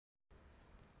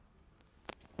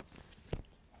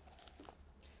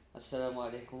السلام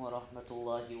عليكم ورحمة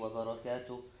الله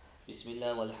وبركاته. بسم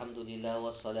الله والحمد لله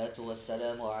والصلاة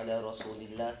والسلام على رسول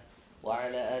الله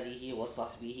وعلى آله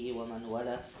وصحبه ومن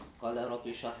والاه. قال رب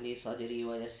اشرح لي صدري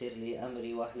ويسر لي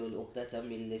أمري واحلل عقدة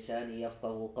من لساني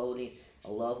يفقه قولي.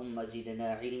 اللهم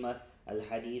زدنا علما.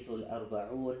 الحديث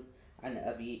الأربعون عن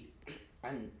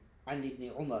عن ابن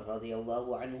عمر رضي الله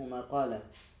عنهما قال: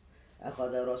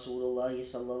 أخذ رسول الله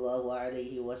صلى الله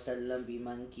عليه وسلم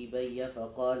بمنكبي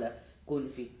فقال: كن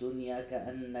في الدنيا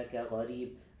كأنك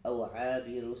غريب أو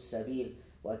عابر السبيل.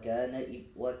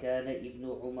 وكان ابن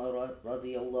عمر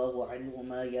رضي الله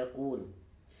عنهما يقول: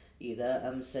 إذا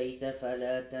أمسيت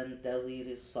فلا تنتظر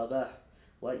الصباح،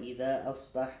 وإذا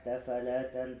أصبحت فلا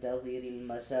تنتظر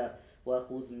المساء،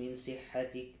 وخذ من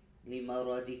صحتك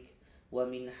لمرضك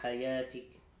ومن حياتك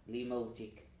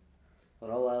لموتك.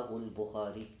 رواه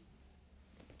البخاري.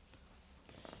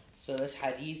 So this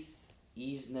hadith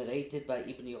is narrated by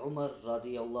Ibn Umar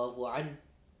radiallahu anh,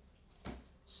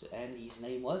 and his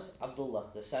name was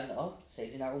Abdullah, the son of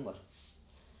Sayyidina Umar.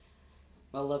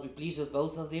 May Allah be pleased with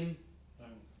both of them.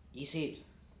 He said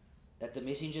that the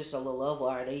Messenger sallallahu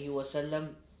alayhi wasallam,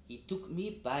 he took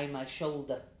me by my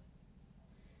shoulder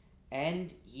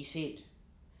and he said,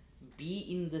 be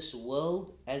in this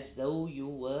world as though you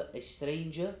were a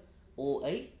stranger or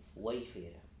a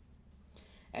wayfarer.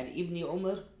 And Ibn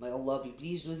Umar, may Allah be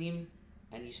pleased with him,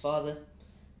 and his father,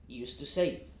 he used to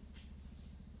say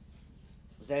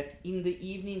that in the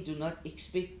evening do not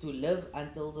expect to live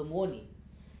until the morning,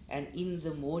 and in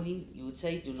the morning you would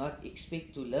say do not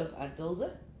expect to live until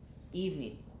the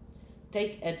evening.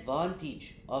 Take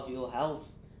advantage of your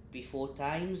health before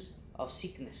times of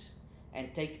sickness,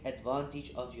 and take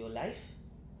advantage of your life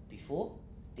before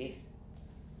death.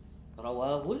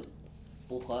 Rawahul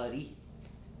Bukhari.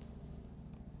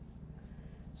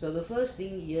 So the first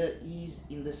thing here is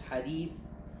in this hadith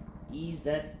is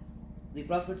that the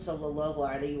Prophet sallallahu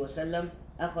alaihi wasallam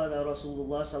أخذ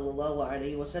Rasulullah sallallahu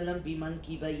alaihi wasallam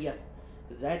bimankibayya,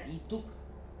 that he took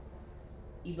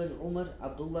Ibn Umar,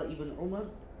 Abdullah ibn Umar,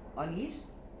 on his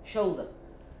shoulder.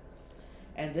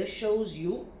 And this shows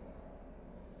you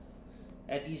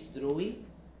that he's drawing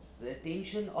the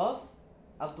attention of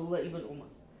Abdullah ibn Umar.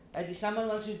 That if someone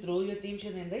wants to draw your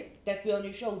attention and they tap you on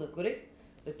your shoulder, correct?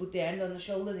 They put their hand on the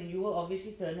shoulder, then you will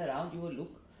obviously turn around, you will look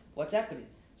what's happening.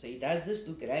 So he does this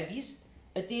to grab his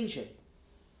attention.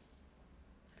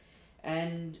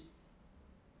 And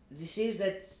this says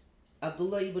that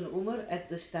Abdullah ibn Umar at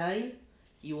this time,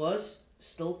 he was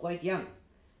still quite young.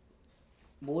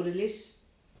 More or less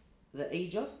the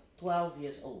age of 12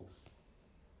 years old.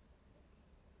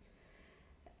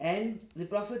 And the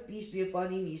Prophet, peace be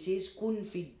upon him, he says, Kun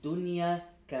fi dunya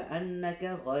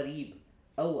ka'annaka gharib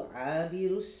aw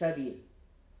abiru sabil.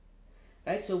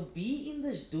 Right, so be in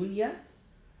this dunya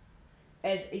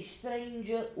as a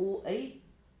stranger or a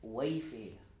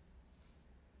wayfarer.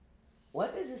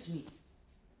 What does this mean?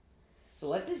 So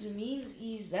what this means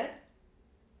is that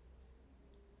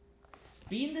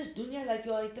be in this dunya like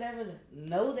you are a traveler.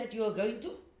 Know that you are going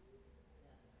to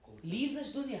leave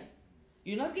this dunya.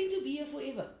 You're not going to be here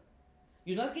forever.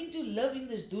 You're not going to live in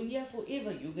this dunya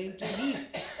forever. You're going to leave.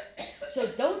 So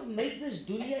don't make this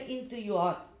dunya into your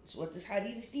heart. That's what this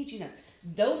hadith is teaching us.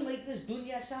 Don't make this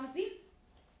dunya something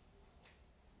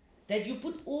that you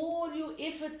put all your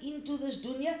effort into this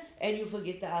dunya and you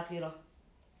forget the akhirah.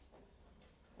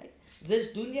 Right?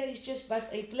 This dunya is just but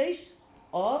a place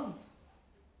of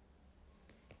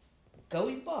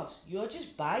going past. You are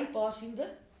just bypassing the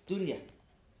dunya.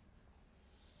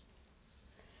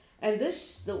 And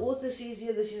this, the author says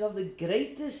here, this is of the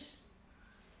greatest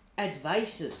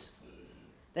advices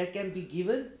that can be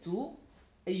given to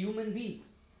a human being,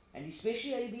 and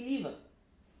especially a believer.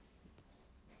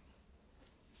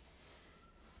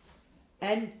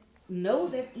 And know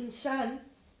that insan,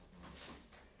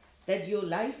 that your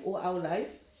life or our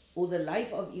life, or the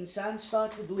life of insan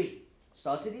started where?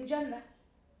 Started in Jannah.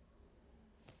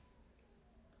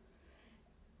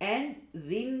 And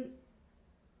then,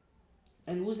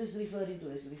 and who's this referring to?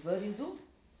 It's referring to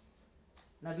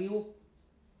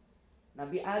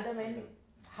Nabi Adam and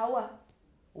Hawa.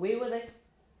 Where were they?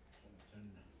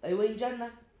 They were in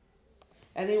Jannah.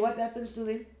 And then what happens to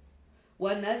them?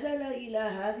 وَنَزَلَ إِلَى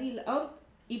هَذِهِ الْأَرْضِ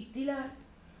إِبْتِلَاءً.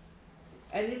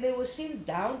 And then they were sent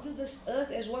down to this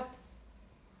earth as what?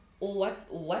 Or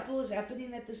what was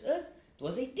happening at this earth? It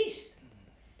was a test.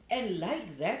 And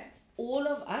like that, all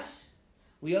of us,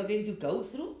 we are going to go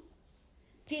through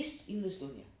tests in this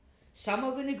dunya. Some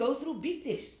are going to go through big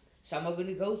tests. Some are going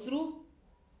to go through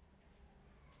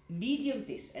medium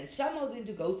tests. And some are going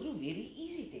to go through very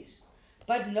easy tests.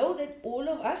 But know that all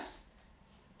of us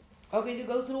are going to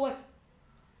go through what?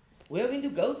 We are going to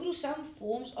go through some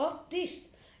forms of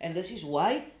test. And this is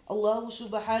why Allah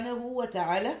subhanahu wa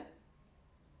ta'ala,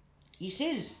 He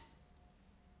says,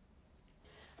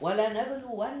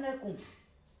 وَلَنَبْلُوَنَّكُمْ,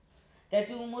 that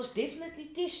we will most definitely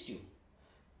test you,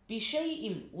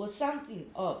 بِشَيْءٍ, with something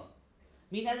of,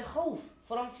 مِنَ الْخَوْفِ,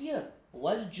 from fear,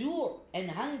 وَالْجُوعِ,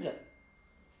 and hunger.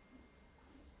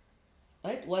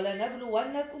 Right?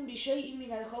 وَلَنَبْلُوَنَّكُمْ بِشَيْءٍ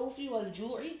مِنَ الْخَوْفِ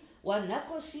وَالْجُوعِ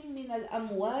وَنَقْصٍ مِنَ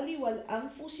الْأَمْوَالِ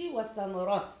وَالْأَنفُسِ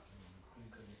وَالثَّمَرَاتِ,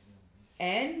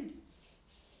 and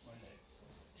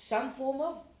some form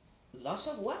of loss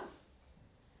of wealth.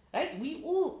 Right? We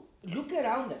all look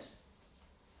around us.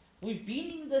 We've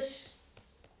been in this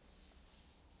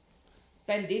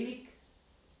pandemic,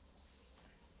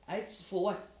 right, for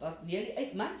what? About nearly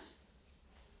 8 months.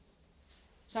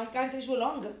 Some countries were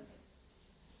longer.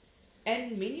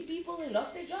 And many people, they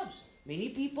lost their jobs. Many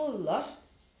people lost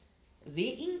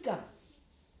their income.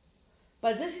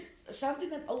 But this is something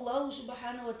that Allah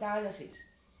subhanahu wa ta'ala says.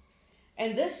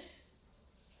 And this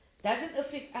doesn't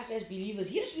affect us as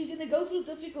believers. Yes, we're going to go through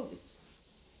difficulty.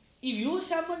 If you were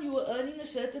someone, you were earning a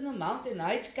certain amount and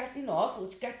now it's cut in half or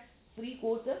it's cut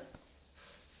 3/4,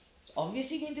 it's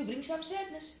obviously going to bring some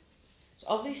sadness. It's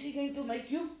obviously going to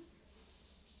make you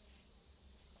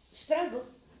struggle.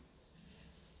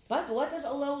 But what does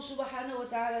Allah subhanahu wa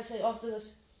ta'ala say after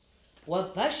this?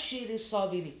 وَبَشِّرِ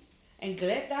الصَّابِرِينَ, and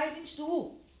glad tidings to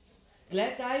who?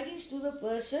 Glad tidings to the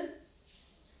person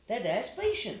that has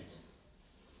patience.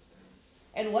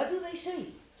 And what do they say?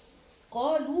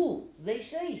 قَالُوا, they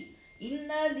say,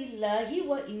 إِنَّا لِلَّهِ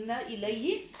وَإِنَّا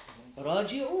إِلَيْهِ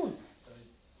رَاجِعُونَ.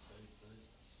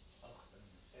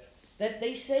 That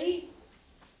they say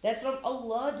that from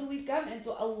Allah do we come and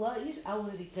to Allah is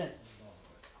our return.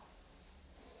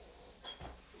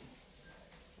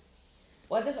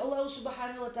 What does Allah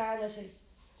subhanahu wa ta'ala say?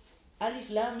 Alif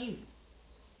Lam Mim.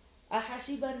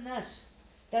 أَحَسِبَ النَّاسِ,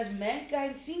 does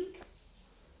mankind think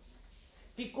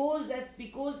because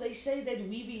they say that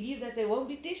we believe that they won't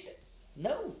be tested?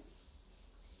 No.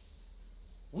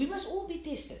 We must all be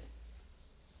tested.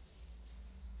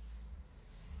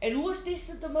 And who was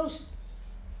tested the most?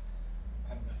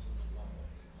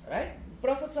 Right?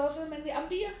 Prophet Sallallahu Alaihi Wasallam and the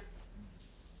Anbiya.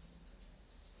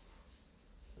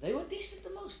 They were tested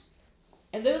the most.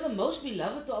 And they were the most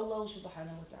beloved to Allah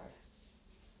subhanahu wa ta'ala.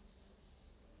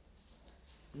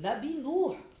 Nabi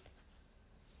Nuh,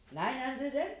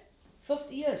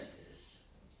 950 years.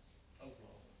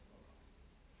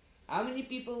 How many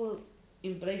people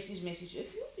embraced his message? A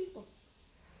few people.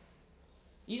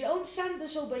 His own son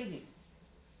disobeyed him.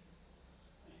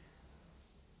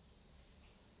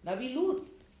 Nabi Lut,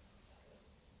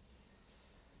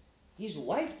 his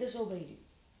wife disobeyed him.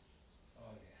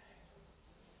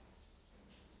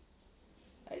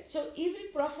 Right? So every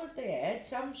prophet, they had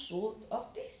some sort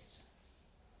of tests.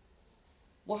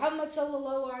 Muhammad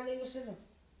sallallahu alayhi wasallam,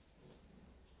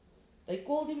 they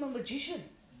called him a magician.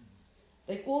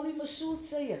 They called him a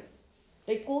soothsayer.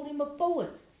 They called him a poet.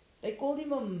 They called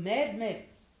him a madman.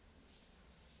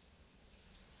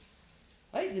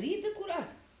 Right? Read the Quran.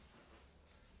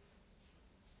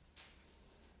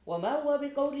 وَمَا هُوَ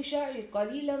بِقَوْلِ شَاعِرٍ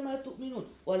قَلِيلًا مَا تُؤْمِنُونَ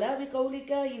وَلَا بِقَوْلِ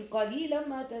كَاهِنٍ قَلِيلًا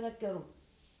مَا تَذَكَّرُونَ.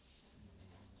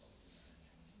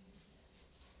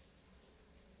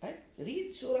 Right?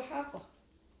 Read Surah Haqqah,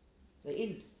 the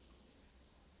end.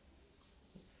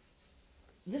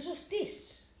 This was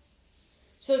tests.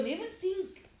 So never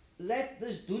think that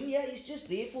this dunya is just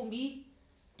there for me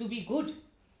to be good.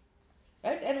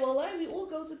 Right? And wallahi, we all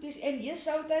go to tests. And yes,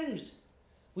 sometimes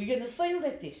we're going to fail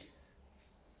that test.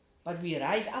 But we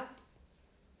rise up.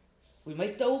 We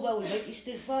make tawbah, we make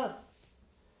istighfar.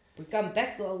 We come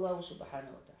back to Allah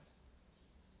subhanahu wa ta'ala.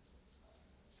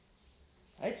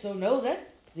 Right? So know that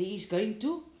there is going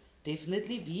to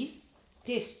definitely be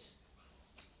tests.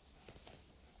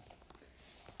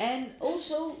 And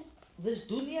also, this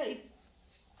dunya, it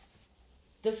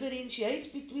differentiates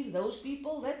between those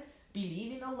people that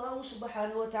believe in Allah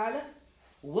subhanahu wa ta'ala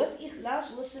with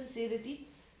ikhlas, with sincerity.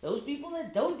 Those people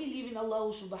that don't believe in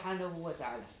Allah subhanahu wa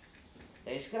ta'ala,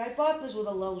 they ascribe partners with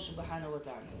Allah subhanahu wa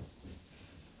ta'ala.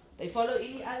 They follow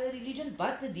any other religion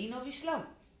but the deen of Islam.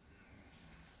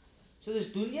 So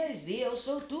this dunya is there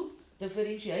also to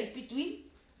differentiate between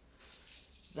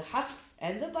the haqq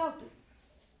and the batil.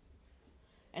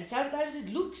 And sometimes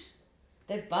it looks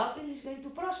that batil is going to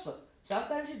prosper.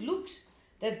 Sometimes it looks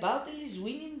that batil is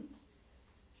winning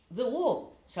the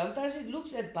war. Sometimes it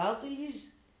looks that batil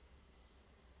is,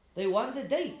 they won the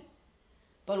day.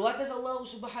 But what does Allah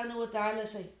subhanahu wa ta'ala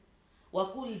say?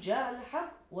 وَقُلْ جَاءَ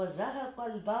الْحَقِّ وَزَهَقَ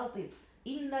الْبَاطِلِ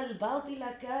إِنَّ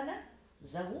الْبَاطِلَ كَانَ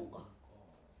زَهُوقًا.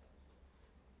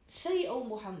 Say, O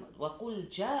Muhammad, وَقُلْ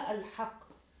جَاءَ الْحَقِّ,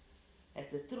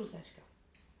 that the truth has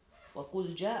come.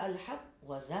 وَقُلْ جَاءَ الْحَقِّ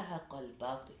وَزَهَقَ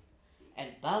الْبَاطِلِ, and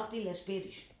batil has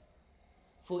perished.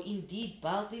 For indeed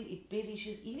batil, it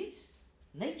perishes in its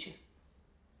nature.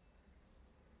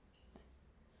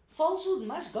 Falsehood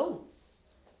must go.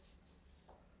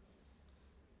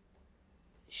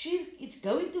 Shirk, it's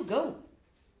going to go.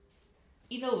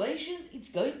 Innovations,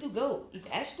 it's going to go. It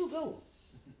has to go.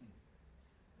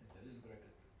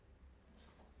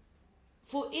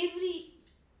 For every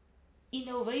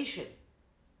innovation,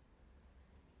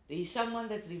 there is someone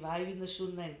that's reviving the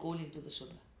Sunnah and calling to the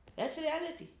Sunnah. That's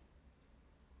reality.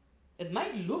 It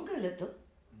might look a little.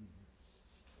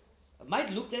 It might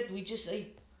look that we just a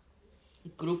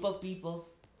group of people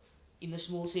in a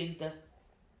small center.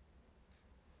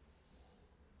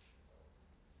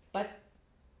 But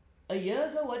a year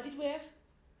ago, what did we have?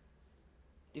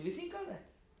 Did we think of that?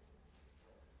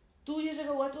 2 years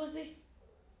ago, what was there?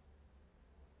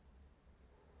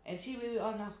 And see where we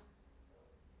are now.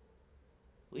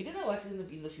 We don't know what's going to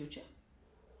be in the future.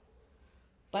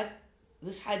 But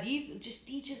this hadith just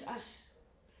teaches us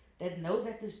that know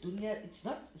that this dunya, it's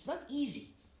not easy.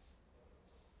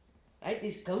 Right?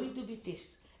 There's going to be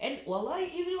tests. And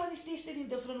wallahi, everyone is tested in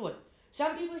different ways.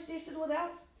 Some people is tested with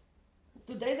health.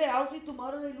 Today they're healthy,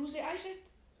 tomorrow they lose their eyesight.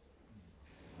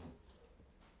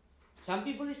 Some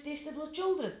people is tested with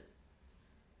children.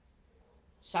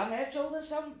 Some have children,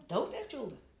 some don't have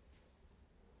children.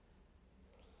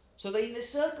 So they're in a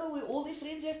circle where all their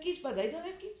friends have kids, but they don't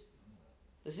have kids.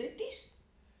 This is a test.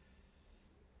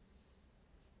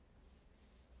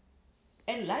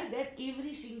 And like that,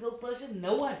 every single person,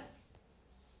 no one,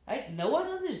 right? No one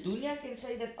on this dunya can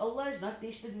say that Allah has not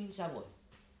tested me in some way.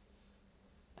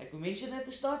 Like we mentioned at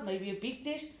the start, maybe a big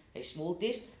test, a small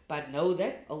test, but know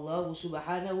that Allah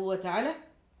subhanahu wa ta'ala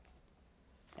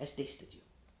has tested you.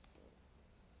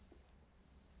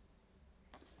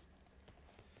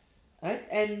 Right?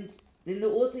 And then the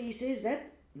author, he says that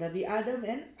Nabi Adam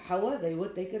and Hawa, they were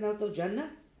taken out of Jannah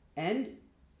and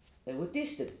they were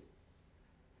tested.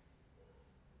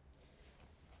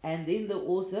 And then the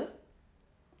author,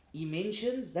 he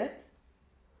mentions that,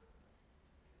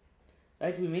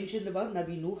 right, we mentioned about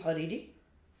Nabi Nuh already.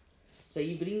 So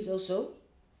he brings also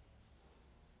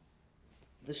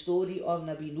the story of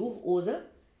Nabi Nuh, or the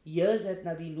years that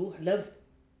Nabi Nuh lived.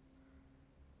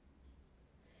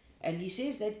 And he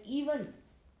says that even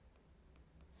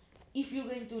if you're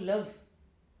going to live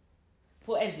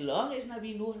for as long as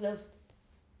Nabi Nuh lived,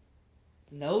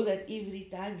 know that every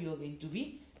time you are going to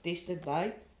be tested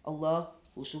by Allah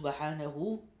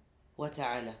subhanahu wa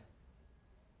ta'ala.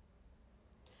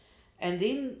 And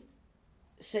then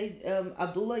Sayyid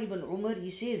Abdullah ibn Umar, he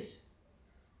says,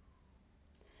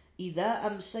 إِذَا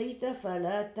أَمْسَيْتَ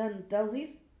فَلَا تَنْتَظِرْ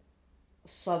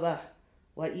الصَّبَاحِ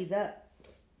وَإِذَا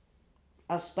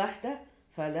أَصْبَحْتَ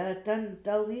فَلَا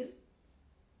تَنْتَظِرْ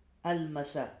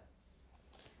الْمَسَاءِ.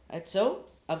 And so,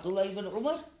 Abdullah ibn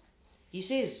Umar, he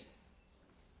says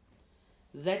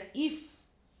that if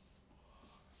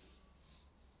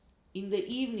in the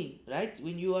evening, right,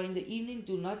 when you are in the evening,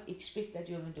 do not expect that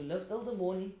you are going to live till the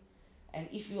morning. And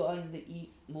if you are in the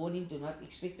morning, do not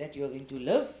expect that you are going to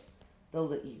live till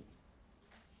the evening.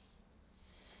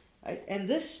 Right? And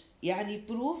this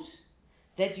proves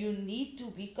that you need to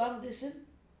be cognizant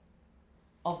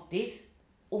of death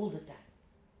all the time.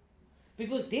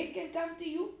 Because death can come to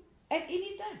you at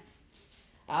any time.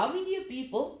 How many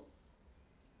people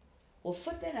are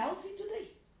fit and healthy today?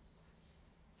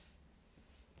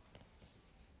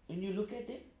 When you look at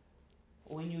them,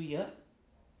 or when you hear,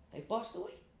 they passed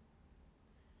away.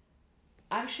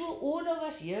 I'm sure all of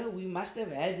us here, we must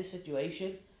have had a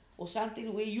situation or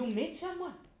something where you met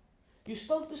someone. You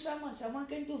spoke to someone, someone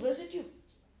came to visit you.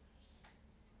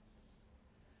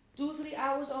 2-3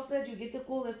 hours after that, you get the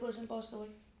call, that person passed away.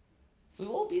 We've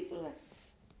all been through that.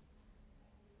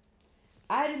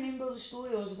 I remember the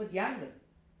story, I was a bit younger.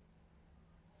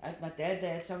 My dad, they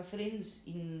had some friends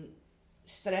in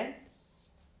Strand,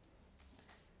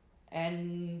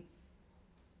 and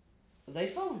they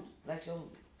phoned,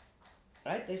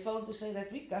 right? They phoned to say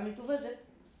that we're coming to visit,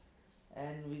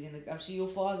 and we're going to come see your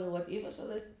father, whatever. So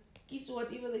the kids or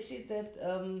whatever, they said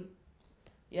that,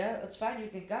 yeah, it's fine, you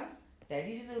can come.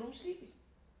 Daddy's in the room sleeping.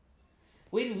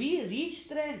 When we reached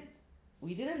Strand,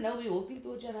 we didn't know, we walked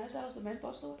into a Janazah house, the man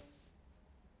passed away.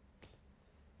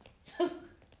 So,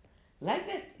 like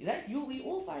that, right? We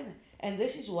all find it. And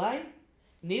this is why,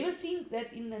 never think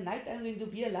that in the night I'm going to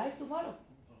be alive tomorrow.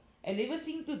 And never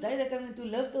think today that I'm going to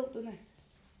live till tonight.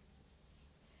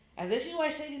 And this is why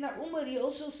Sayyidina Umar, he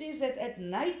also says that at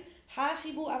night,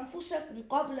 حَاسِبُوا أَنفُسَكُمْ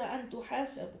قَبْلَ أَن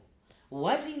تُحَاسَبُوا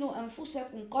وَزِنُوا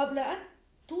أَنفُسَكُمْ قَبْلَ أَن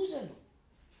تُوزَنُوا.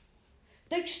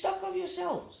 Take stock of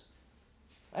yourselves.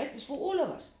 Right? It's for all of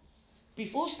us.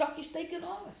 Before stock is taken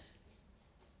of us.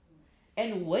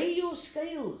 And weigh your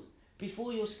scales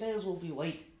before your scales will be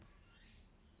weighed.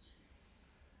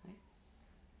 Right?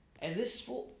 And this is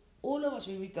for all of us.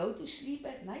 When we go to sleep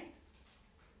at night,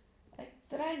 right?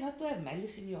 Try not to have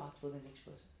malice in your heart for the next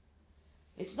person.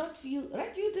 Let's not feel,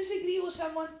 right? You disagree with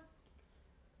someone.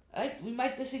 Right? We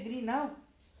might disagree now.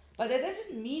 But that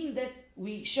doesn't mean that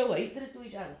we show hatred to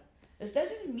each other. This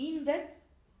doesn't mean that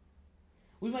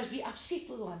we must be upset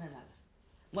with one another.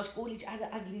 Must call each other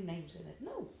ugly names and that.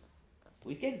 No.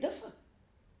 We can differ.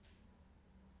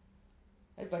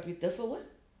 Right? But we differ with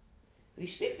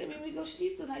respect. And when we go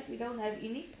sleep tonight, we don't have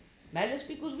any malice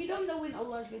because we don't know when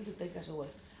Allah is going to take us away.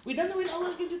 We don't know when Allah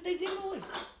is going to take them away.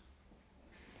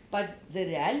 But the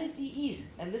reality is,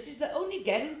 and this is the only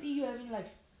guarantee you have in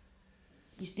life,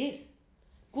 is death.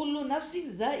 Kullu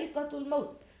nafsin dha'iqatul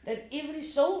maut. That every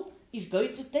soul is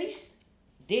going to taste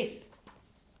death.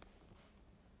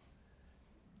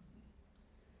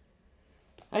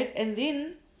 Right? And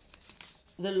then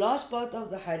the last part of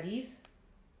the hadith,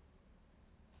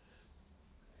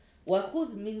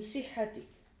 وَخُذْ مِنْ صِحَّتِكَ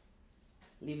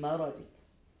لِمَرَضِكَ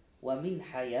وَمِنْ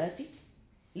حَيَاتِكَ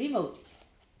لِمَوْتِكَ.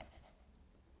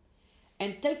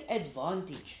 And take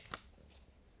advantage.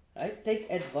 Right? Take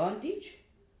advantage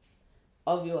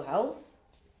of your health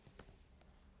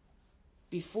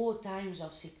before times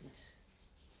of sickness.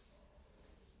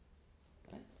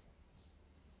 Right?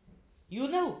 You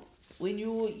know, when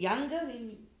you were younger,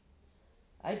 then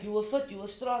right, you were fit, you were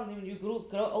strong. Then when you grow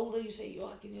older, you say,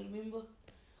 "Oh, can you remember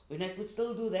when I could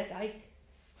still do that hike?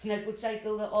 When I could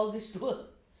cycle the August tour?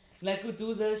 When I could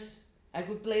do this? I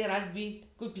could play rugby,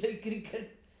 could play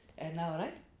cricket." And now,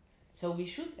 right? So we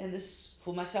should, and this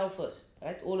for myself first,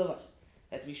 right? All of us,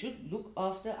 that we should look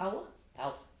after our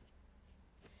health.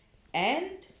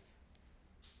 And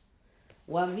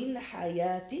وَمِنْ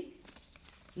حَيَاتِكَ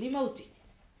لِمَوْتِكَ.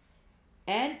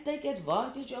 And take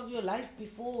advantage of your life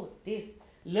before death.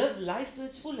 Live life to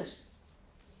its fullest.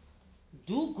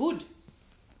 Do good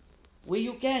where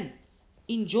you can.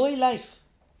 Enjoy life.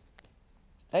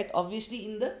 Right? Obviously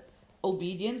in the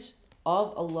obedience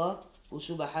of Allah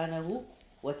subhanahu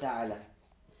wa ta'ala.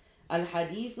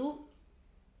 Al-Hadithu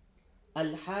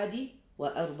Al-Hadi wa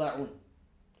Arba'un.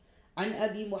 عن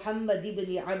أبي محمد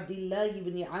بن عبد الله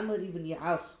بن عمرو بن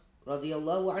عاص رضي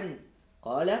الله عنه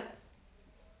قال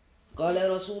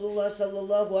قال رسول الله صلى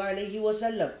الله عليه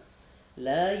وسلم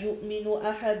لا يؤمن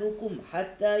أحدكم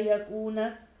حتى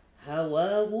يكون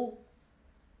هواه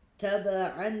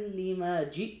تبعا لما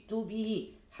جئت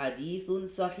به حديث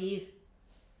صحيح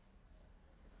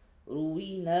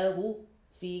رويناه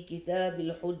في كتاب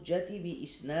الحجة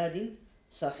بإسناد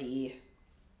صحيح.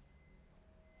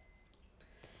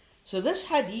 So this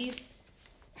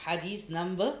hadith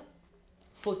number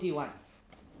 41.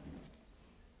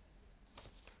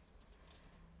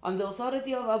 On the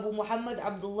authority of Abu Muhammad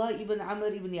Abdullah ibn Amr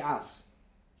ibn As,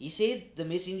 he said, the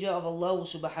Messenger of Allah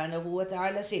subhanahu wa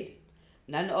ta'ala said,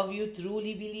 none of you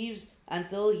truly believes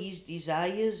until his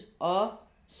desires are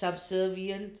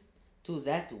subservient to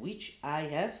that which I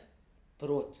have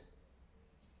brought.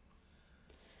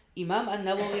 Imam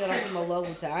An-Nawawi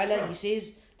rahimahullah ta'ala, he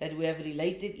says that we have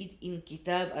related it in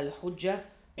Kitab Al-Hujjah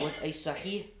with a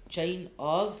sahih chain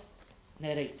of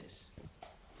narrators.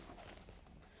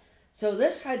 So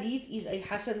this hadith is a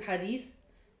Hasan hadith,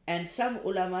 and some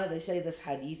ulama, they say this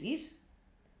hadith is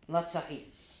not sahih.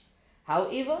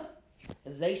 However,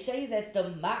 they say that the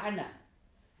ma'na,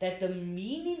 that the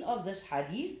meaning of this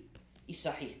hadith is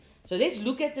sahih. So let's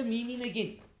look at the meaning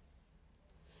again.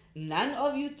 None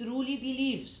of you truly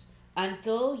believes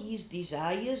until his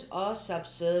desires are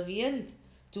subservient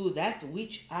to that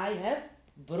which I have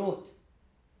brought.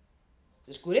 Is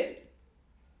this correct?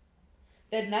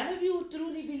 That none of you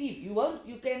truly believe.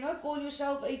 You cannot call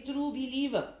yourself a true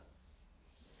believer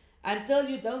until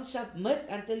you don't submit,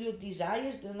 until your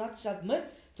desires do not submit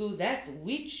to that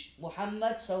which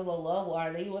Muhammad sallallahu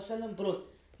alaihi wasallam brought.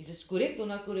 Is this correct or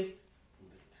not correct?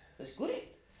 That's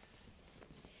correct.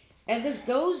 And this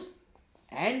goes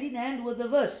hand in hand with the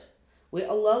verse where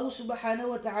Allah subhanahu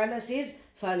wa ta'ala says,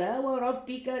 فَلَا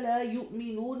وَرَبِّكَ لَا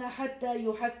يُؤْمِنُونَ حَتَّى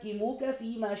يُحَكِّمُوكَ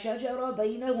فِي مَا شَجَرَ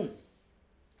بَيْنَهُمْ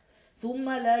ثُمَّ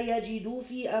لَا يَجِدُوا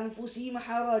فِي أَنفُسِهِمْ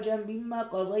حَرَجًا مِمَّا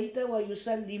قَضَيْتَ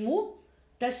وَيُسَلِّمُوا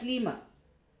تَسْلِيمًا.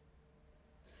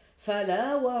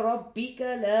 فَلَا وَرَبِّكَ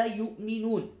لَا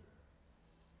يُؤْمِنُونَ.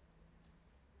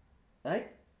 Right?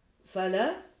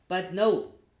 فَلَا, but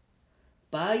no.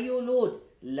 By your Lord,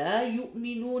 لَا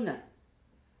يُؤْمِنُونَ.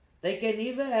 They can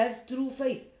never have true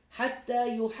faith.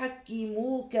 حتى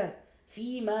يحكموك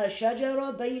فيما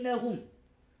شجر بينهم,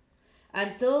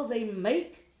 until they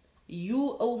make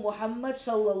you, O Muhammad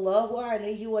sallallahu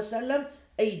alayhi wasallam,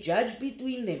 a judge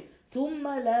between them. ثم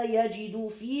لا يجدوا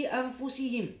في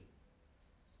أنفسهم,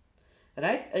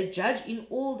 right, a judge in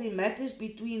all the matters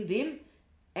between them,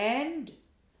 and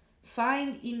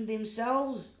find in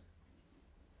themselves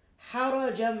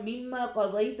حرجا مما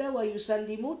قضيت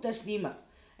ويسلموا تسليما,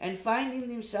 and find in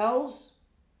themselves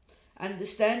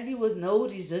understanding with no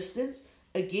resistance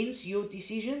against your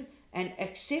decision, and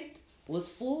accept with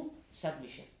full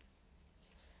submission.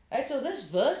 Right, so this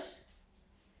verse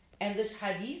and this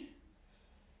hadith,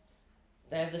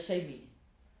 they have the same meaning.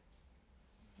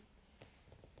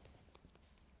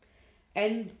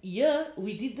 And here,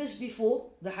 we did this before,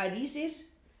 the hadith says,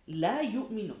 لا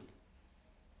يؤمنون.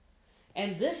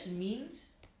 And this means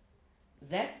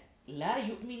that لا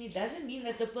يؤمن, it doesn't mean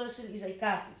that the person is a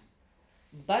kafir.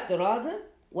 But rather,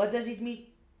 what does it mean?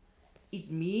 It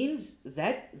means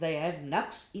that they have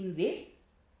naqs in their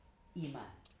iman.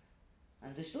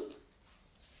 Understood?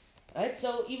 Right?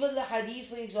 So even the hadith,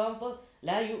 for example,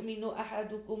 لا يؤمن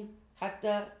أحدكم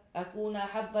حتى أكون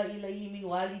أحب إليه من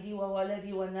والدي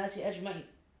وولدي والناس أجمعين.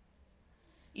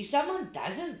 If someone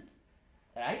doesn't,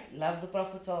 right, love the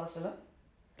Prophet ﷺ,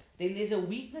 then there's a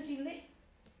weakness in their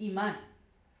iman.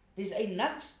 There's a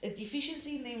naqs, a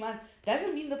deficiency in the iman.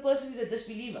 Doesn't mean the person is a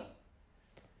disbeliever.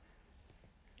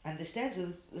 Understand? So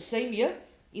it's the same here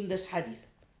in this hadith.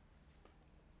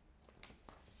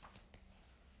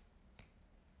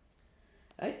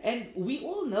 Right? And we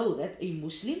all know that a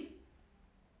Muslim,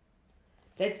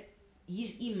 that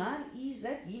his iman is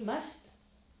that he must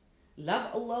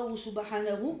love Allah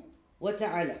subhanahu wa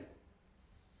ta'ala.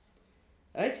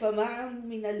 Right? فَمَعَهُ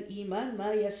مِنَ الْإِيمَانِ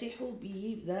مَا يَصِحُ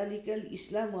بِهِ ذَلِكَ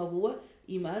الْإِسْلَامُ وَهُوَ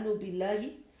إِيمَانُ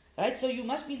بِاللَّهِ. Right? So you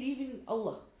must believe in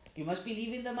Allah. You must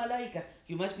believe in the malaika.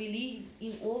 You must believe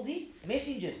in all the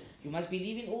messengers. You must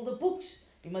believe in all the books.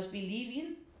 You must believe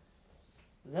in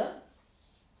the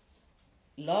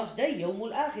last day,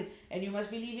 Yawmul Akhir. And you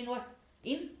must believe in what?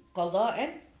 In Qada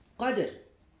and Qadr.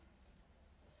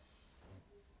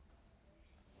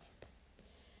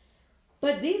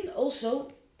 But then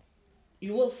also,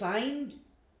 you will find,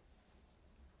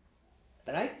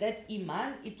 right, that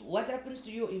iman, what happens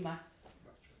to your iman?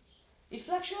 It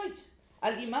fluctuates.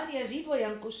 Al-iman yazid wa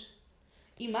yankus.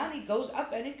 Iman, it goes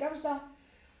up and it comes down.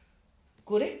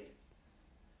 Correct?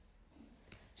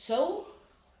 So,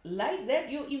 like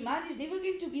that, your iman is never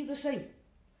going to be the same.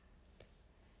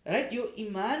 Right? Your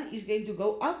iman is going to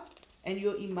go up and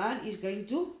your iman is going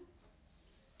to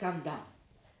come down.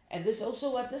 And this is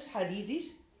also what this hadith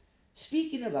is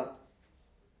speaking about.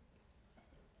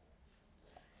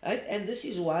 Right? And this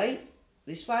is why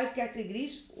there's 5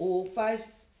 categories or 5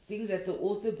 things that the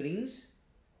author brings.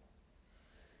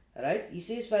 Right? He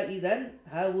says, فَإِذَنْ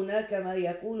هَا هُنَا كَمَا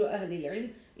يَقُولُ أَهْلِ الْعِلْمِ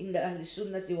إِنَّ أَهْلِ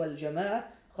السُّنَّةِ وَالْجَمَاعَةِ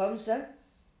خَمْسَ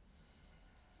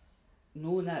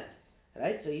نُونَاتِ.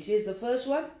 Right? So he says the first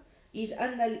one is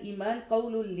أَنَّ الْإِيمَانِ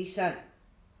قَوْلُ اللِّسَانِ.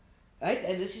 Right?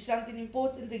 And this is something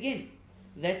important again,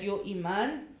 that your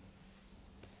iman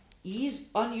is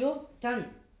on your tongue.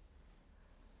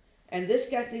 And this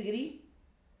category,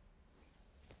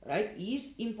 right,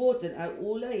 is important.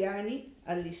 Al-ula yani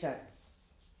al-lisan.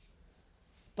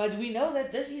 But we know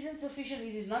that this isn't sufficient.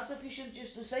 It is not sufficient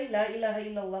just to say La ilaha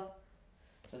illallah.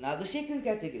 So now the second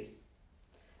category.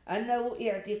 أنه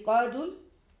اعتقاد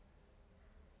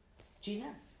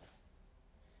الجنان.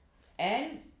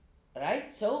 And,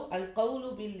 right, so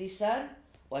al-qawlu bil-lisan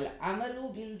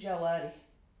wal-amalu bil-jawarih.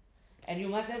 And you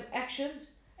must have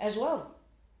actions as well.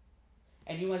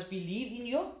 And you must believe in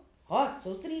your heart.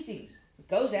 So 3 things. It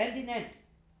goes hand in hand.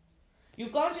 You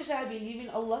can't just say, I believe in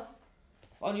Allah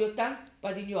on your tongue,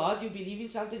 but in your heart you believe in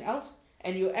something else,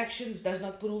 and your actions does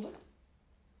not prove it.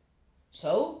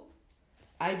 So,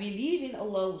 I believe in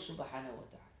Allah subhanahu wa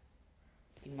ta'ala.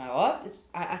 In my heart,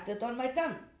 I act it on my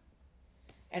tongue.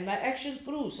 And my actions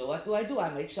prove. So what do? I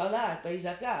make salah, I pay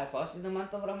zakah, I fast in the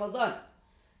month of Ramadan.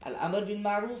 Al-amr bil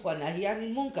ma'ruf wa nahi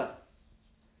anil munkar.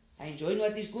 I enjoin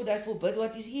what is good, I forbid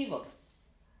what is evil.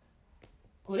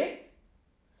 Correct?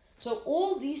 So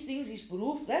all these things is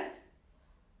proof that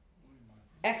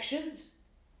actions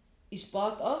is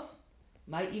part of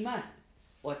my iman.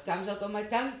 What comes out of my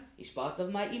tongue is part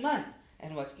of my iman.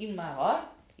 And what's in my heart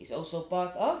is also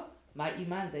part of my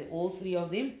iman. That all 3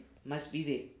 of them must be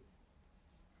there.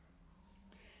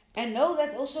 And know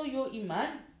that also your iman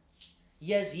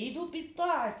yazidu bi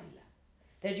ta'atillah.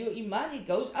 That your iman, it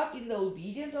goes up in the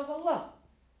obedience of Allah.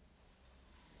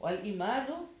 Wal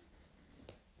imanu,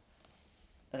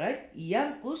 right,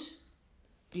 yankus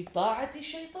bi ta'ati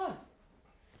shaitan.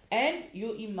 And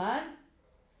your iman,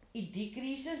 it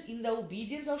decreases in the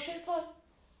obedience of shaitan.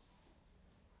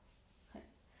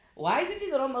 Why is it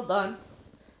in Ramadan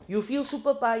you feel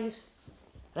super pious?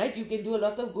 Right? You can do a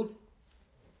lot of good.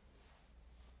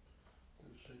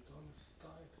 The shaitan is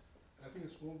tied. I think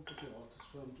it's more because your heart is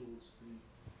firm towards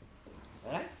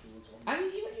Right? Allah. I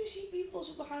mean, even you see people,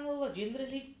 subhanAllah,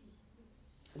 generally,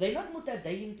 they're not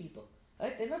mutadayin people.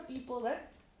 Right? They're not people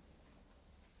that,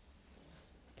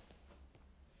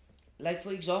 like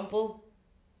for example,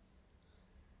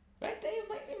 right, they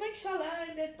might make salah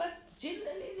and that, but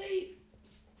generally they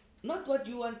not what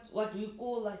you want, what we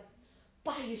call like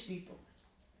pious people.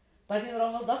 But in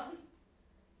Ramadan,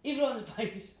 everyone is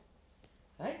pious.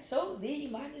 Right? So their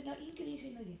iman is now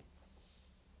increasing again.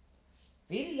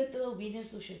 Very little obedience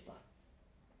to shaitan.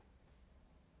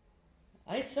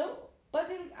 Right? So, but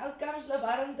then out comes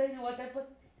Lebaran time, and what happened?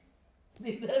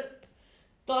 The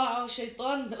ta'ah of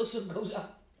shaitan also goes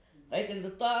up. Right? And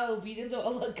the ta'ah obedience of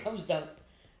Allah comes down.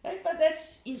 Right? But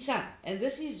that's insan. And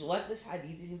this is what this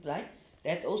hadith is implying.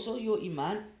 That also your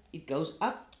iman, it goes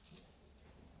up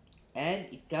and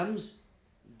it comes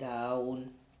down.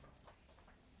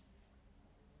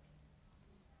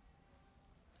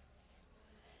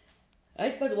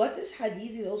 Right? But what this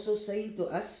hadith is also saying to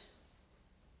us,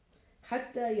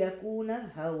 حتى يكون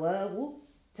هواه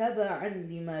تبعا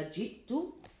لما جئت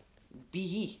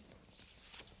به.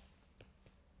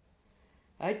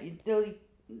 Right? Until it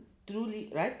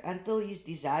truly, right? Until his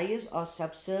desires are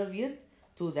subservient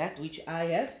to that which I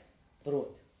have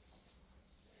brought.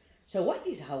 So what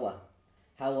is hawa?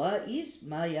 Hawa is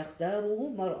ma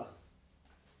yakhtaruhu mar'u.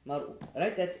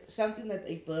 Right? That's something that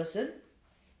a person,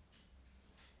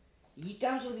 he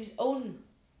comes with his own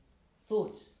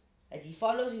thoughts. And he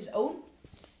follows his own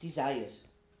desires.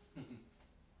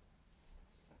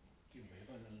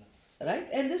 Right?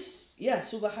 And this, yeah,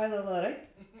 subhanallah, right?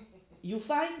 You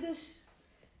find this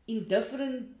in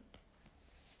different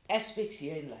aspects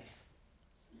here in life.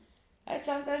 Right?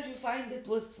 Sometimes you find it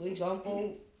with, for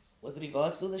example, with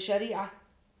regards to the Sharia.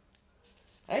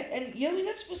 Right? And here we're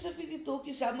not specifically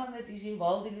talking someone that is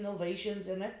involved in innovations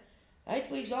and that. Right?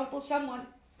 For example, someone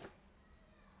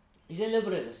is a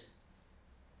liberalist.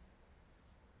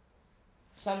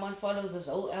 Someone follows this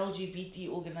whole LGBT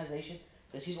organization.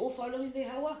 This is all following their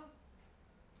hawa.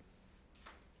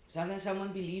 Sometimes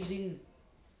someone believes in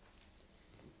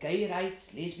gay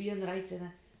rights, lesbian rights, and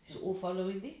this is all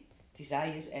following their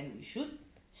desires. And we should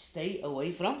stay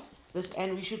away from this.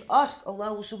 And we should ask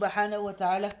Allah subhanahu wa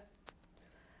ta'ala,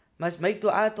 must make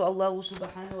dua to Allah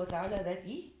subhanahu wa ta'ala that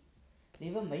He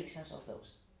never makes us of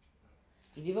those.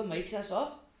 He never makes us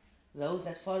of those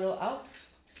that follow out,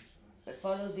 that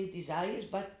follows their desires,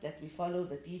 but that we follow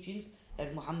the teachings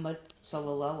that Muhammad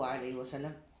sallallahu alayhi wa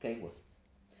sallam came with.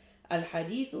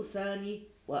 Al-Hadith Thani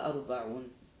wa Arba'un.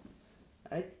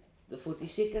 Right? The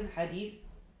 42nd hadith,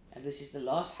 and this is the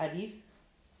last hadith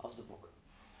of the book.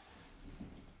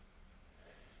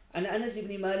 عن أنس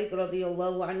بن مالك رضي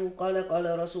الله عنه قال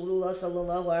قال رسول الله صلى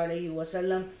الله عليه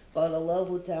وسلم قال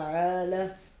الله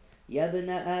تعالى يا ابن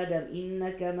آدم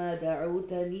إنك ما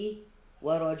دعوتني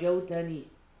ورجوتني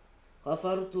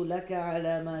غفرت لك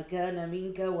على ما كان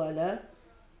منك ولا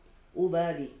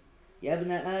أبالي يا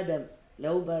ابن آدم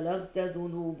لو بلغت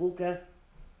ذنوبك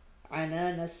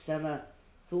عنان السماء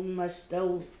ثم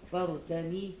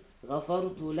استغفرتني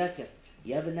غفرت لك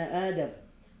يا ابن آدم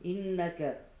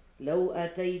إنك لو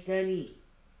أتيتني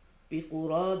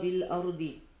بقراب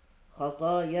الأرض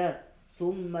خطايا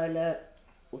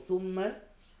ثم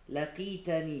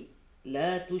لقيتني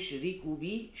لا تشرك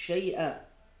بي شيئا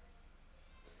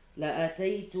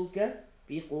لأتيتك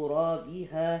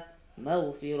بقرابها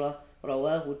مغفرة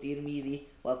رواه الترمذي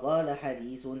وقال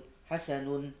حديث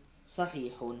حسن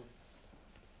صحيح.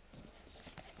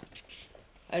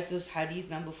 This is hadith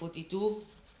number 42,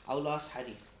 our last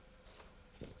hadith.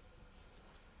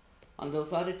 On the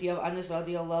authority of Anas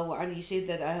radiallahu anhu, he said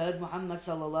that I heard Muhammad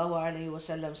sallallahu alayhi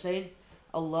wasallam saying,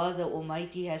 Allah the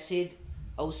Almighty has said,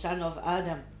 O son of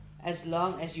Adam, as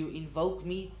long as you invoke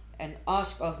me and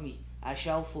ask of me, I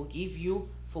shall forgive you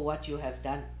for what you have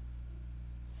done,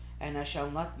 and I shall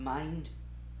not mind.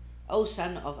 O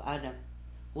son of Adam,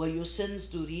 were your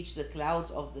sins to reach the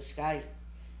clouds of the sky,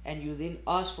 and you then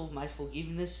ask for my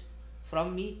forgiveness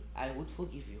from me, I would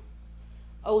forgive you.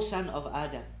 O son of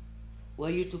Adam, were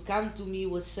you to come to me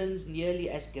with sins nearly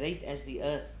as great as the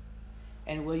earth,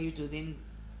 and were you to then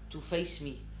to face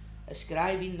me,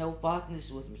 ascribing no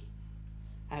partners with me,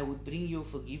 I would bring you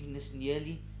forgiveness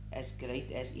nearly as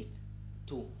great as it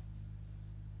too.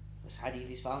 This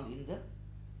hadith is found in the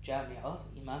Jami' of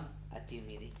Imam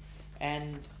At-Tirmidhi.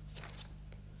 And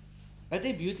what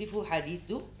a beautiful hadith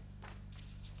too.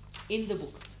 in the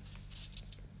book.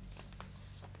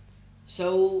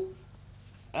 So,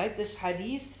 right, this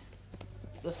hadith,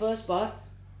 the first part,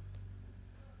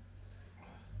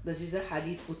 this is a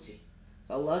hadith Qudsi.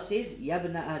 So Allah says,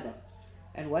 Yabna Adam.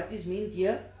 And what is meant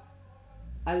here?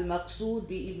 Al-Maqsood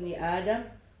bi-Ibn Adam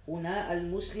هنا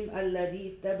المسلم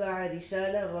الذي اتبع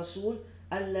رسالة الرسول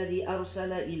الذي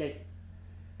أرسل إليه.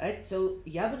 Right? So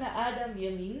Yabna Adam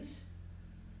here means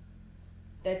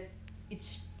that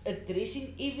it's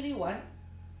addressing everyone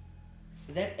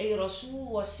that a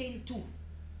Rasul was sent to.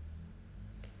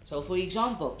 So for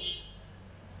example,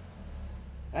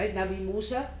 right, Nabi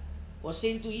Musa was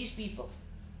sent to his people.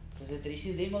 He was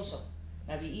addressing them also.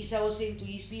 Nabi Isa was sent to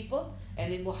his people,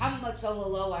 and then Muhammad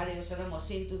sallallahu alaihi wasallam was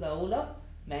sent to the whole of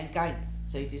mankind.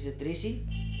 So it is addressing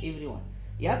everyone.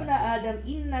 Ya ibn Adam,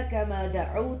 innaka ma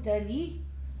da'awtani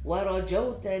wa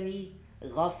rajawtani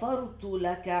ghafartu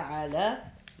laka ala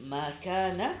ma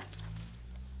kana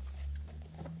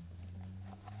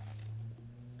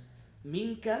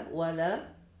minka wala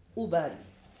ubali.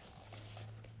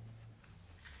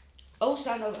 O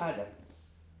son of Adam,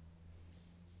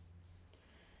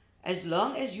 as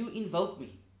long as you invoke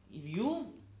me, if you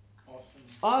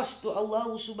ask to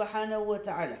Allah subhanahu wa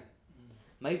ta'ala,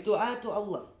 make dua to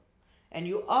Allah, and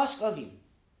you ask of Him,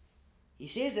 He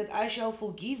says that I shall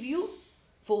forgive you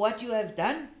for what you have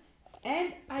done,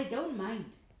 and I don't mind.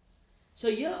 So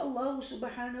here Allah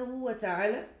subhanahu wa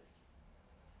ta'ala,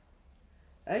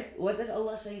 right, what does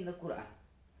Allah say in the Quran?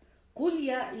 قُلْ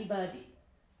يَا عِبَادِي,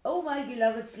 O my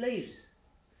beloved slaves,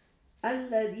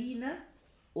 الَّذِينَ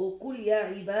وقل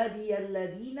يا عبادي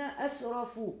الذين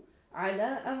أسرفوا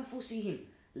على أنفسهم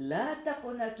لا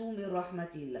تقنطوا من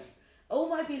رحمة الله. O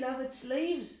my beloved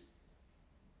slaves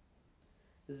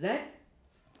that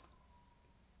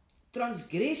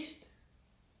transgressed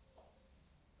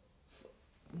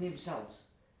themselves,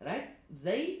 right?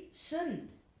 They sinned.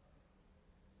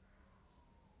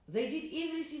 They did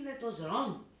everything that was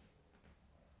wrong.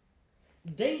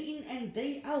 Day in and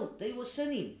day out, they were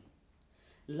sinning.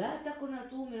 لا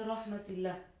تقنطوا من رحمة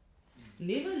الله.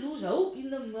 Never lose hope in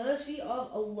the mercy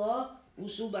of Allah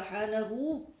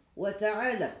subhanahu wa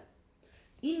ta'ala.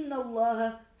 Inna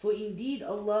Allah, for indeed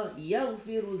Allah,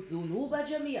 yaghfiru dhunuba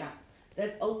jami'a.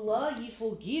 That Allah, He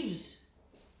forgives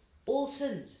all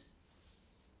sins.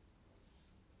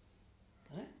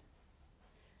 Right?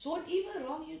 So whatever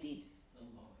wrong you did,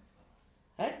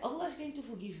 right, Allah is going to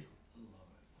forgive you.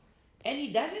 And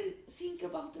He doesn't think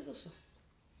about it also.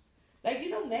 Like,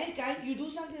 mankind, you do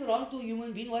something wrong to a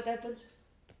human being, what happens?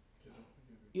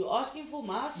 You ask him for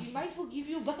maaf, he might forgive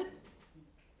you, but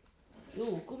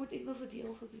hoekom moet ek nou vir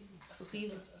jou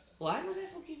vergewe? Why must I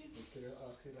forgive you?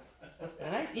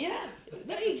 Right? Yeah.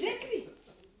 No, exactly.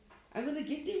 I'm going to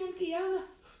get them on Qiyamah.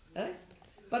 Right?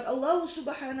 But Allah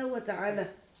subhanahu wa ta'ala,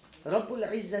 Rabbul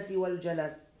Izzati wal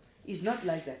Jalal, is not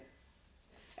like that.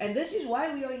 And this is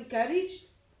why we are encouraged,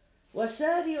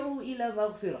 وَسَارِعُوا إِلَى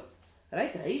مَغْفِرَةٍ.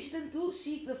 Right? Hasten to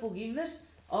seek the forgiveness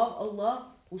of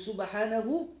Allah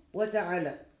subhanahu wa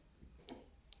ta'ala.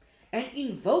 And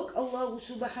invoke Allah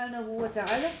subhanahu wa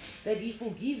ta'ala that He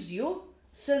forgives your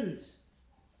sins.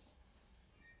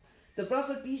 The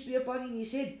Prophet, peace be upon him, he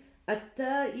said,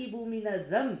 At-ta'ibu min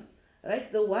al-dhamb. Right?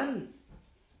 The one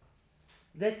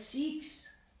that seeks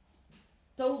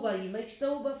tawbah, he makes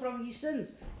tawbah from his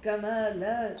sins. Kaman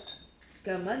la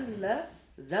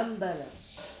dhambala.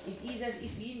 It is as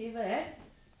if he never had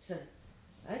sin.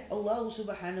 Right? Allah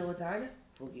subhanahu wa ta'ala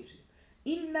forgives you.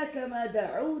 Innaka ma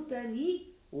da'awtani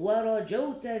wa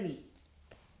rajawtani.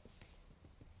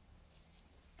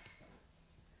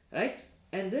 Right?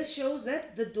 And this shows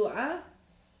that the dua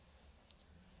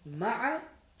ma'a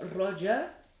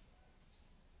raja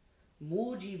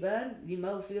موجبا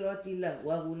لمغفرة الله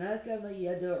وهناك من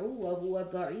يدعو وهو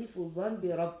ضعيف الظن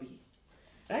بربه.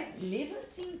 Right? Never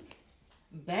think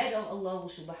bad of Allah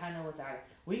subhanahu wa ta'ala.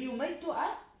 When you make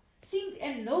dua, think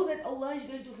and know that Allah is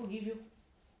going to forgive you.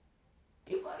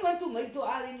 You can't want to make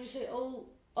dua and you say, oh,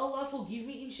 Allah forgive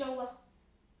me, inshallah.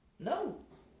 No.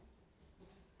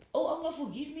 Oh, Allah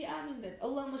forgive me, amin, that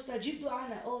Allah mustajib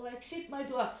du'ana. Oh, Allah accept my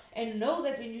dua. And know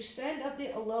that when you stand up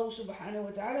there, Allah subhanahu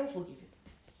wa ta'ala will forgive you.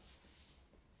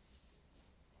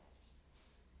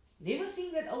 Never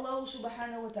think that Allah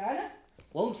subhanahu wa ta'ala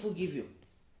won't forgive you.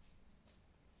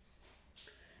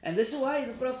 And this is why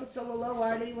the Prophet sallallahu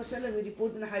alayhi wa sallam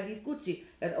reported in a hadith Qudsi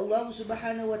that Allah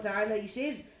subhanahu wa ta'ala, He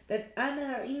says that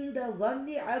Ana inda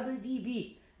dhanni abdi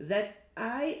bi, that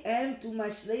I am to my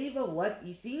slave what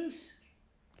he thinks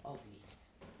of me.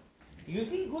 You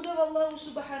think good of Allah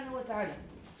subhanahu wa ta'ala,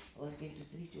 Allah is going to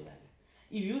treat you like that.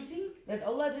 If you think that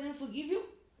Allah didn't forgive you,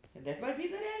 then that might be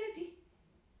the reality.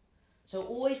 So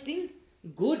always think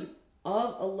good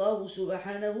of Allah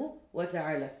subhanahu wa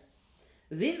ta'ala.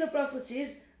 Then the Prophet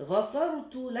says,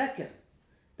 غَفَرْتُ لَكَ,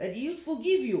 that He would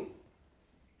forgive you.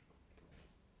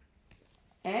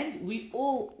 And we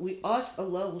ask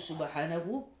Allah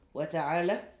subhanahu wa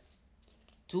ta'ala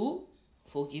to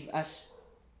forgive us.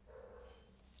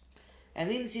 And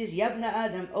then it says, يَا ابْنَ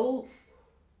Adam, O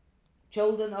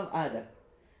children of Adam,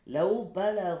 لَوْ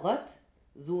بَلَغَتْ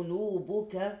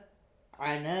ذُنُوبُكَ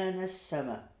عَنَانَ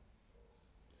السَّمَاءِ,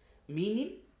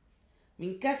 meaning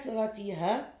من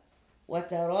كثرتها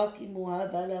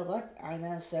وتراكمها بلغت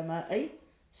عَنَانَ السَّمَاءِ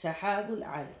سحاب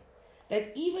العالي,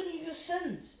 that even if your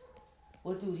sins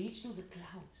were to reach to the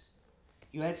clouds,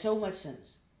 you had so much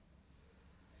sins.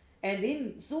 And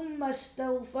then ثُمَّ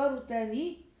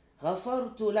اسْتَغْفَرْتَنِي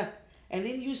غَفَرْتُ لَكَ, and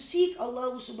then you seek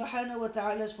Allah subhanahu wa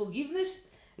ta'ala's forgiveness,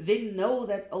 then know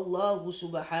that Allah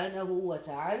subhanahu wa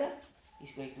ta'ala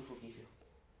is going to forgive you.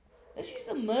 This is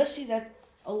the mercy that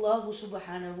Allah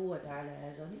subhanahu wa ta'ala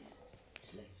has on His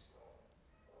slaves.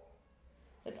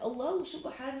 That Allah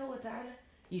subhanahu wa ta'ala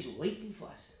is waiting for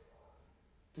us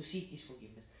to seek His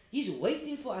forgiveness. He's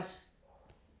waiting for us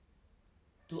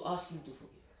to ask Him to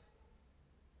forgive us.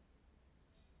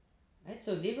 Right?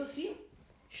 So never feel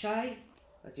shy,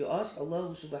 but you ask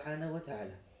Allah subhanahu wa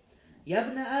ta'ala. يَا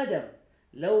ابْنَ آدَمَ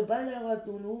لَوْ بَلَغَتْ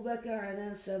ذُنُوبَكَ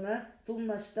عَنَانَ السَّمَاءِ ثُمَّ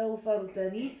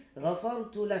اسْتَغْفَرْتَنِي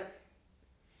غَفَرْتُ لَكَ.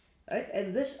 Right?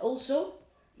 And this also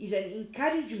is an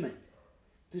encouragement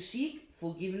to seek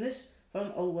forgiveness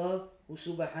from Allah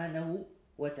subhanahu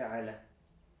wa ta'ala.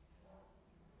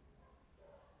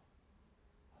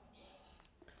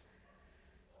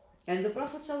 And the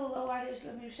Prophet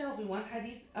ﷺ himself, in one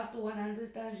hadith, up to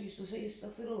 100 times he used to say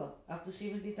Astaghfirullah. Up to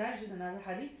 70 times in another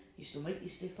hadith, he used to make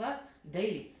istighfar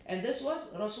daily. And this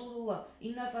was Rasulullah.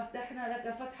 إِنَّا فَتَحْنَا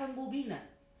لَكَ فَتْحًا مُبِينًا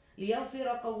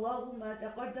لِيَغْفِرَكَ اللَّهُ مَا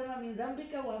تَقَدَّمَ مِنْ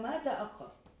ذَنْبِكَ وَمَا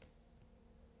تَأَخَّرَ.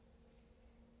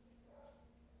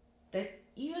 That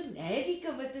even had he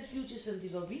committed future sins, he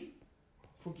would have been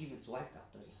forgiven, wiped out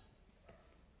already.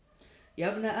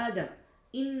 يَا ابْنَ آدَمَ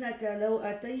إِنَّكَ لَوْ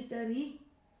أَتَيْتَنِي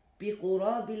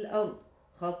بقراب الأرض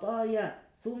خطايا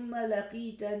ثم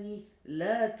لقيتني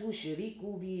لا تشرك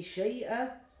بي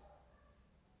شيئا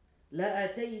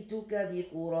لأتيتك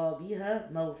بقرابها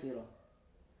مغفرة.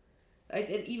 Right?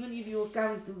 And even if you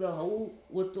come to the whole,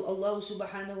 to Allah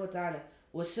subhanahu wa ta'ala,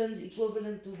 with sins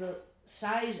equivalent to the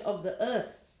size of the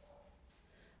earth,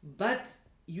 but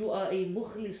you are a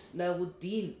mukhlis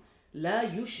lahuddin, la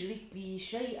yushrik bi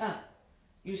shay'a,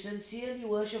 you sincerely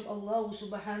worship Allah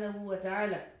subhanahu wa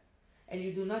ta'ala, and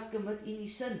you do not commit any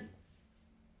sin,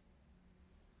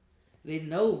 then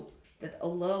know that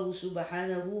Allah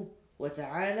subhanahu wa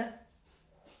ta'ala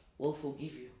will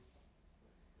forgive you,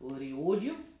 will reward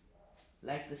you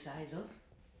like the size of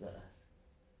the earth.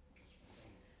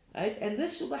 Right? And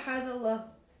this, subhanallah,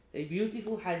 a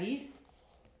beautiful hadith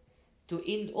to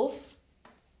end off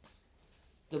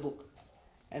the book.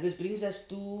 And this brings us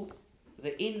to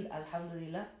the end,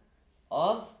 alhamdulillah,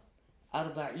 of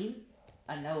Arba'in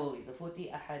al-Nawawi, the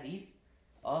 40 ahadith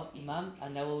of Imam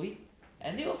al-Nawawi.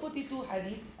 And there were 42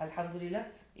 hadith, alhamdulillah,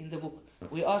 in the book.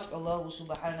 We ask Allah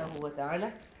subhanahu wa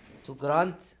ta'ala to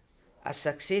grant us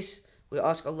success. We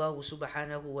ask Allah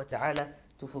subhanahu wa ta'ala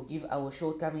to forgive our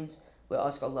shortcomings. We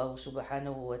ask Allah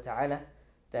subhanahu wa ta'ala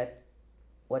that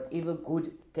whatever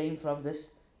good came from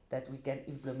this, that we can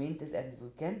implement it and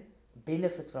we can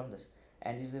benefit from this.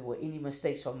 And if there were any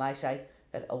mistakes from my side,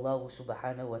 that Allah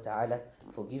subhanahu wa ta'ala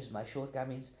forgives my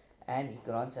shortcomings and He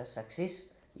grants us success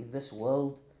in this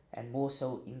world and more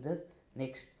so in the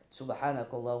next.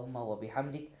 Subhanakallahumma wa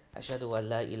bihamdik, ashhadu an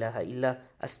la ilaha illa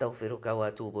astaghfiruka wa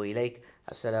atubu ilayk.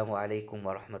 Assalamu alaikum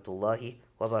wa rahmatullahi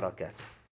wa barakatuh.